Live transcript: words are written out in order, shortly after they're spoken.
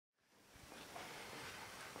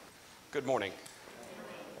Good morning.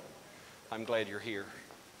 I'm glad you're here.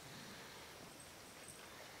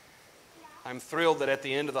 I'm thrilled that at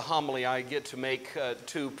the end of the homily I get to make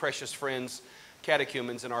two precious friends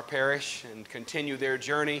catechumens in our parish and continue their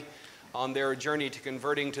journey to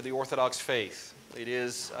converting to the Orthodox faith. It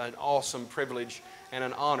is an awesome privilege and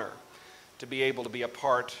an honor to be able to be a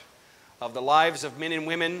part of the lives of men and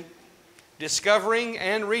women, discovering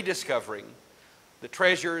and rediscovering the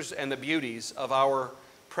treasures and the beauties of our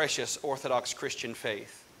precious Orthodox Christian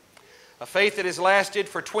faith. A faith that has lasted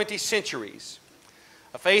for 20 centuries.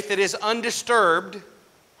 A faith that is undisturbed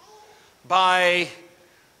by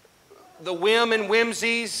the whim and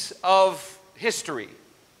whimsies of history.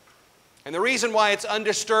 And the reason why it's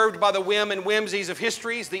undisturbed by the whim and whimsies of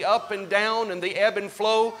history is the up and down and the ebb and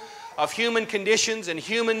flow of human conditions and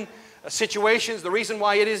human situations. The reason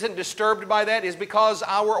why it isn't disturbed by that is because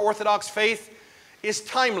our Orthodox faith is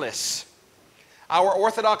timeless. Our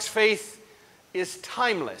Orthodox faith is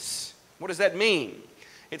timeless. What does that mean?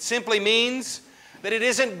 It simply means that it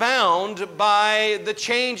isn't bound by the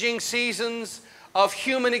changing seasons of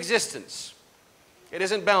human existence. It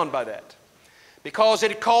isn't bound by that. Because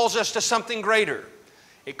it calls us to something greater.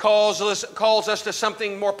 It calls us to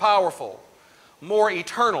something more powerful, more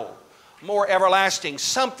eternal, more everlasting,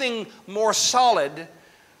 something more solid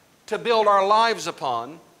to build our lives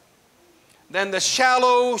upon than the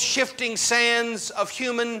shallow, shifting sands of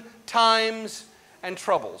human times and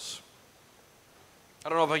troubles. I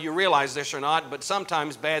don't know if you realize this or not, but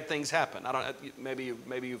sometimes bad things happen. Maybe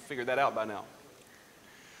you've figured that out by now.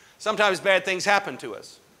 Sometimes bad things happen to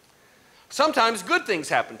us. Sometimes good things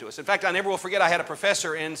happen to us. In fact, I never will forget I had a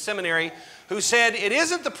professor in seminary who said, it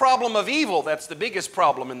isn't the problem of evil that's the biggest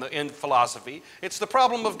problem in philosophy, it's the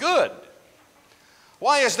problem of good.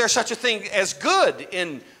 Why is there such a thing as good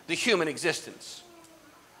in the human existence?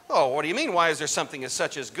 Oh, what do you mean, why is there something as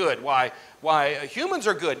such as good? Why humans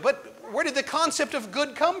are good. But where did the concept of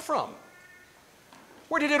good come from?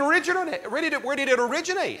 Where did it originate?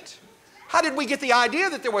 How did we get the idea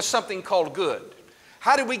that there was something called good?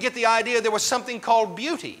 How did we get the idea there was something called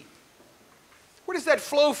beauty? Where does that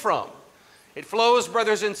flow from? It flows,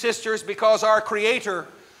 brothers and sisters, because our Creator,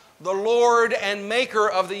 the Lord and Maker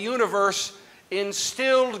of the universe,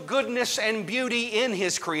 instilled goodness and beauty in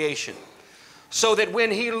His creation. So that when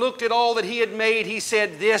He looked at all that He had made, He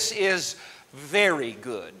said, this is very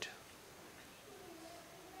good.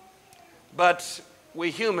 But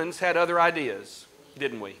we humans had other ideas,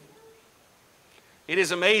 didn't we? It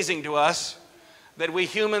is amazing to us that we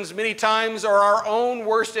humans many times are our own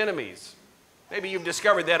worst enemies. Maybe you've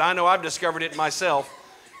discovered that. I know I've discovered it myself.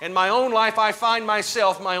 In my own life, I find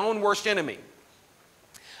myself my own worst enemy.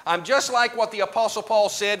 I'm just like what the Apostle Paul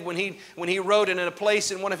said when he wrote in a place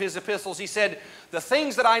in one of his epistles. He said, the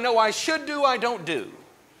things that I know I should do, I don't do.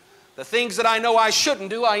 The things that I know I shouldn't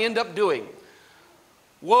do, I end up doing.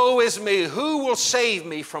 Woe is me, who will save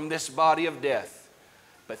me from this body of death?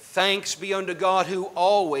 But thanks be unto God who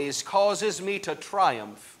always causes me to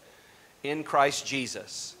triumph in Christ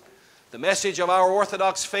Jesus. The message of our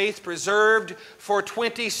Orthodox faith, preserved for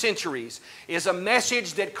 20 centuries, is a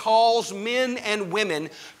message that calls men and women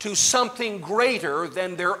to something greater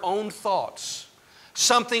than their own thoughts,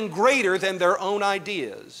 something greater than their own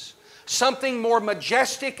ideas, something more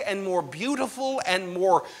majestic and more beautiful and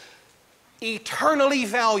more eternally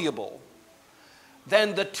valuable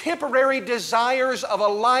than the temporary desires of a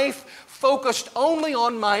life focused only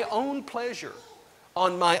on my own pleasure,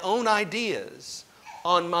 on my own ideas,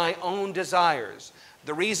 on my own desires.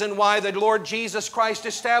 The reason why the Lord Jesus Christ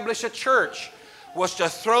established a church was to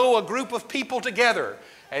throw a group of people together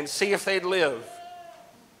and see if they'd live.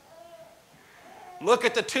 Look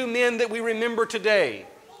at the two men that we remember today,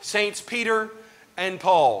 Saints Peter and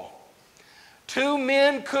Paul. Two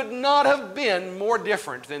men could not have been more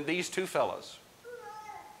different than these two fellows.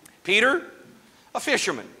 Peter, a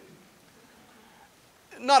fisherman,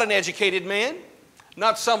 not an educated man,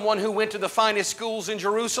 not someone who went to the finest schools in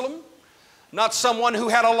Jerusalem, not someone who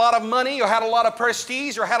had a lot of money or had a lot of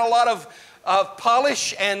prestige or had a lot of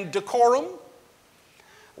polish and decorum.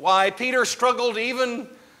 Why, Peter struggled even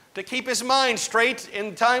to keep his mind straight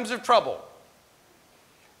in times of trouble.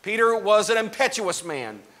 Peter was an impetuous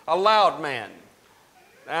man, a loud man.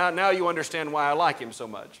 Now you understand why I like him so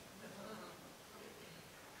much.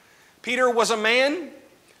 Peter was a man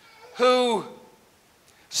who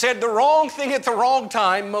said the wrong thing at the wrong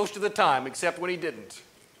time most of the time, except when he didn't.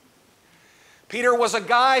 Peter was a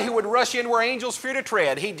guy who would rush in where angels fear to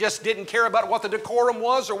tread. He just didn't care about what the decorum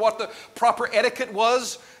was or what the proper etiquette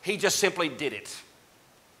was. He just simply did it.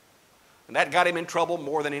 And that got him in trouble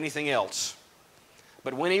more than anything else.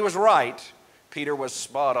 But when he was right, Peter was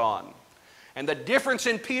spot on. And the difference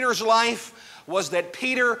in Peter's life was that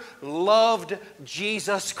Peter loved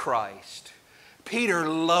Jesus Christ. Peter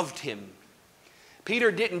loved Him.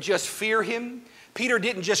 Peter didn't just fear Him. Peter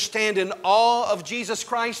didn't just stand in awe of Jesus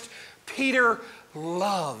Christ. Peter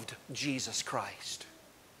loved Jesus Christ.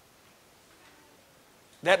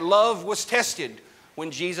 That love was tested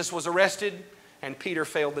when Jesus was arrested, and Peter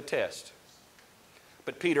failed the test.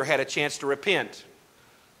 But Peter had a chance to repent.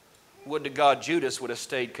 Would to God Judas would have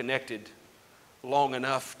stayed connected long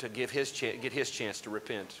enough to get his chance to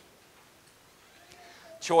repent.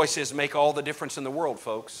 Choices make all the difference in the world,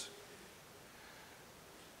 folks.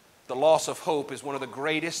 The loss of hope is one of the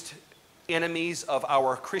greatest enemies of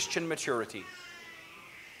our Christian maturity.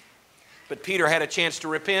 But Peter had a chance to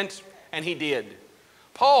repent, and he did.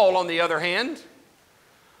 Paul, on the other hand,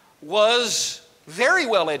 was very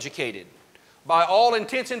well educated. By all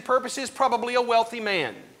intents and purposes, probably a wealthy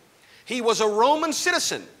man. He was a Roman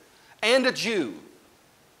citizen and a Jew.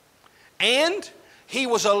 And he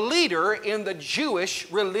was a leader in the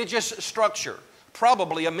Jewish religious structure,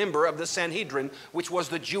 probably a member of the Sanhedrin, which was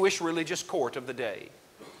the Jewish religious court of the day.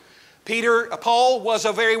 Paul was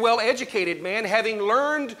a very well-educated man, having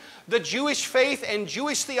learned the Jewish faith and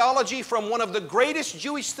Jewish theology from one of the greatest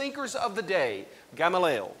Jewish thinkers of the day,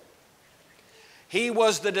 Gamaliel. He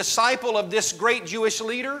was the disciple of this great Jewish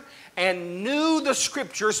leader and knew the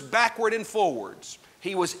Scriptures backward and forwards.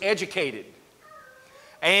 He was educated,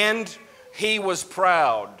 and he was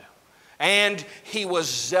proud, and he was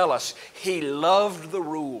zealous. He loved the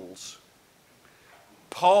rules.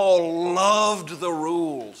 Paul loved the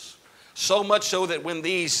rules, so much so that when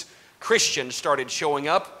these Christians started showing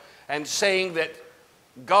up and saying that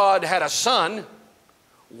God had a son,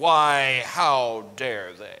 why, how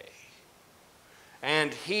dare they?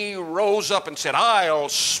 And he rose up and said, I'll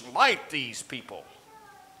smite these people.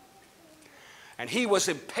 And he was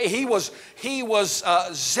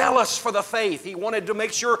zealous for the faith. He wanted to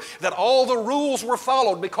make sure that all the rules were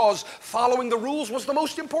followed, because following the rules was the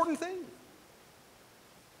most important thing.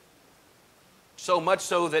 So much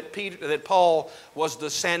so that Paul was the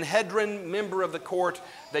Sanhedrin member of the court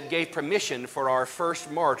that gave permission for our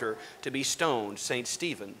first martyr to be stoned, St.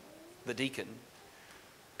 Stephen, the deacon.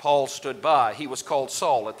 Paul stood by. He was called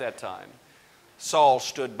Saul at that time. Saul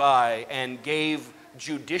stood by and gave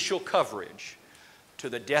judicial coverage to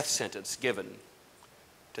the death sentence given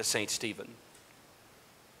to St. Stephen.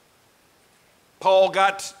 Paul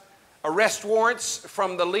got arrest warrants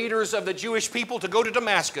from the leaders of the Jewish people to go to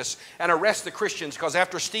Damascus and arrest the Christians, because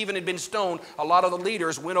after Stephen had been stoned, a lot of the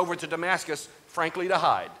leaders went over to Damascus, frankly, to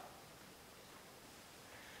hide.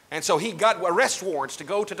 And so he got arrest warrants to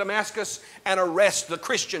go to Damascus and arrest the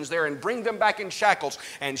Christians there and bring them back in shackles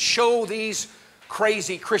and show these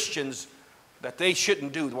crazy Christians that they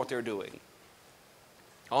shouldn't do what they're doing.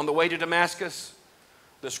 On the way to Damascus,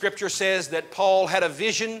 the Scripture says that Paul had a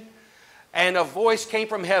vision, and a voice came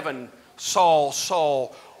from heaven, Saul,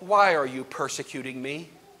 Saul, why are you persecuting me?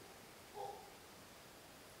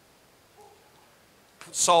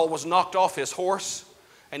 Saul was knocked off his horse,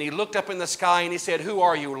 and he looked up in the sky and he said, who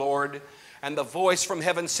are you, Lord? And the voice from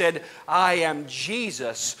heaven said, I am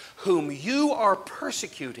Jesus, whom you are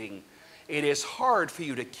persecuting. It is hard for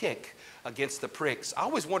you to kick against the pricks. I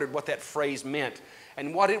always wondered what that phrase meant.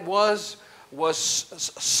 And what it was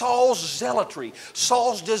Saul's zealotry,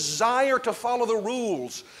 Saul's desire to follow the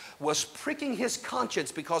rules was pricking his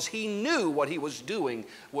conscience, because he knew what he was doing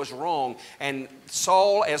was wrong. And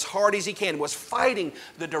Saul, as hard as he can, was fighting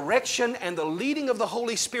the direction and the leading of the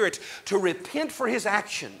Holy Spirit to repent for his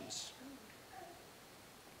actions.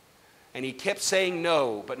 And he kept saying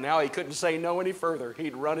no, but now he couldn't say no any further.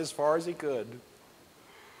 He'd run as far as he could.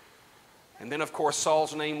 And then, of course,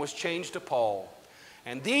 Saul's name was changed to Paul.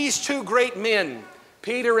 And these two great men,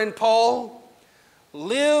 Peter and Paul,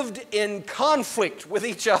 lived in conflict with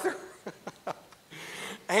each other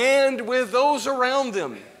and with those around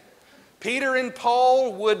them. Peter and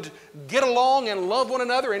Paul would get along and love one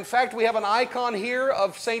another. In fact, we have an icon here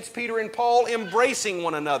of Saints Peter and Paul embracing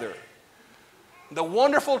one another. The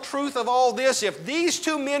wonderful truth of all this, if these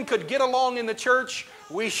two men could get along in the church,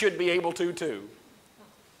 we should be able to too.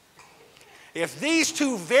 If these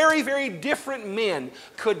two very, very different men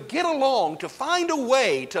could get along to find a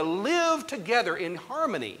way to live together in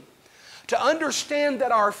harmony, to understand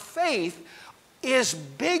that our faith is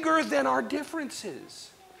bigger than our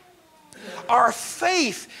differences. Our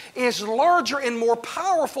faith is larger and more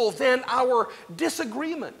powerful than our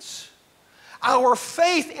disagreements. Our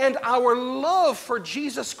faith and our love for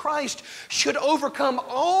Jesus Christ should overcome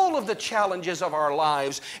all of the challenges of our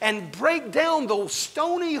lives and break down those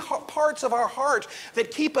stony parts of our heart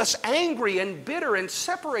that keep us angry and bitter and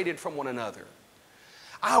separated from one another.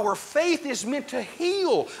 Our faith is meant to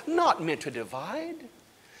heal, not meant to divide.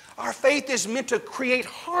 Our faith is meant to create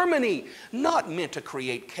harmony, not meant to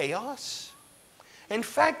create chaos. In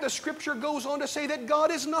fact, the Scripture goes on to say that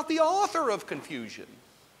God is not the author of confusion.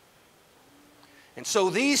 And so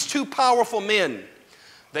these two powerful men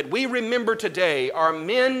that we remember today are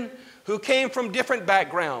men who came from different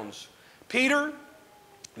backgrounds. Peter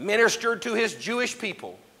ministered to his Jewish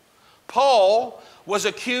people. Paul was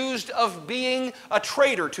accused of being a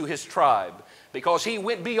traitor to his tribe because he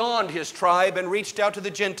went beyond his tribe and reached out to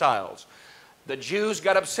the Gentiles. The Jews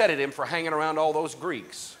got upset at him for hanging around all those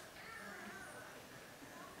Greeks.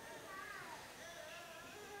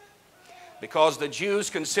 Because the Jews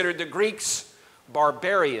considered the Greeks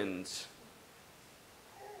barbarians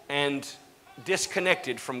and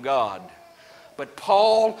disconnected from God. But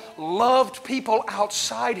Paul loved people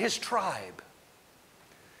outside his tribe,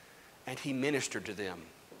 and he ministered to them.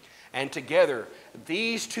 And together,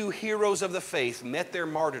 these two heroes of the faith met their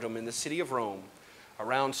martyrdom in the city of Rome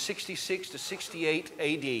around 66 to 68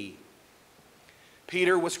 AD.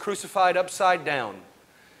 Peter was crucified upside down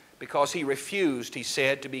because he refused, he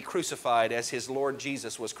said, to be crucified as his Lord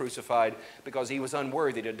Jesus was crucified because he was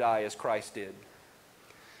unworthy to die as Christ did.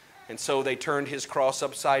 And so they turned his cross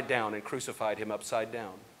upside down and crucified him upside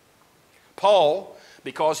down. Paul,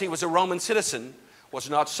 because he was a Roman citizen,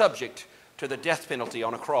 was not subject to the death penalty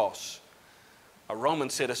on a cross. A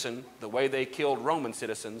Roman citizen, the way they killed Roman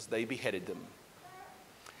citizens, they beheaded them.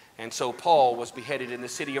 And so Paul was beheaded in the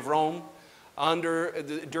city of Rome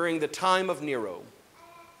during the time of Nero.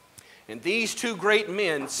 And these two great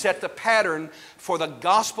men set the pattern for the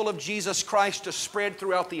gospel of Jesus Christ to spread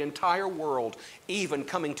throughout the entire world, even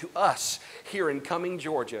coming to us here in Cumming,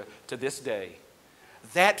 Georgia, to this day.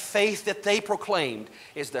 That faith that they proclaimed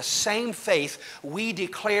is the same faith we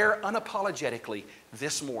declare unapologetically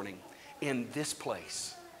this morning in this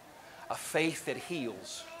place. A faith that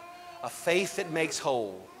heals, a faith that makes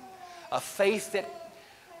whole, a faith that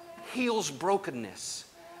heals brokenness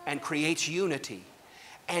and creates unity,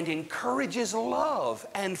 and encourages love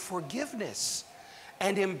and forgiveness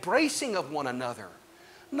and embracing of one another.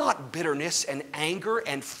 Not bitterness and anger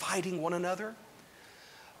and fighting one another,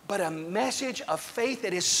 but a message of faith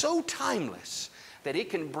that is so timeless that it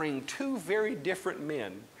can bring two very different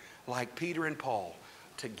men like Peter and Paul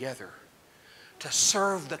together to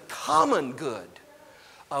serve the common good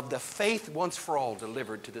of the faith once for all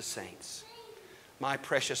delivered to the saints. My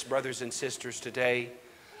precious brothers and sisters, today,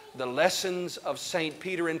 the lessons of St.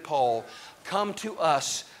 Peter and Paul come to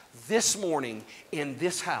us this morning in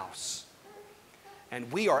this house.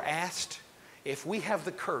 And we are asked if we have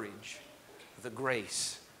the courage, the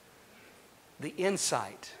grace, the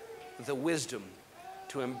insight, the wisdom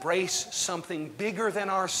to embrace something bigger than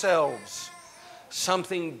ourselves,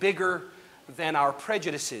 something bigger than our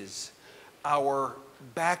prejudices, our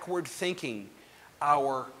backward thinking,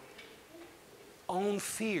 our own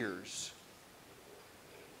fears,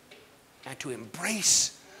 and to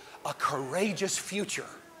embrace a courageous future,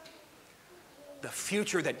 the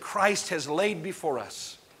future that Christ has laid before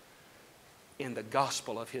us in the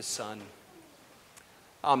gospel of His Son.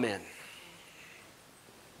 Amen.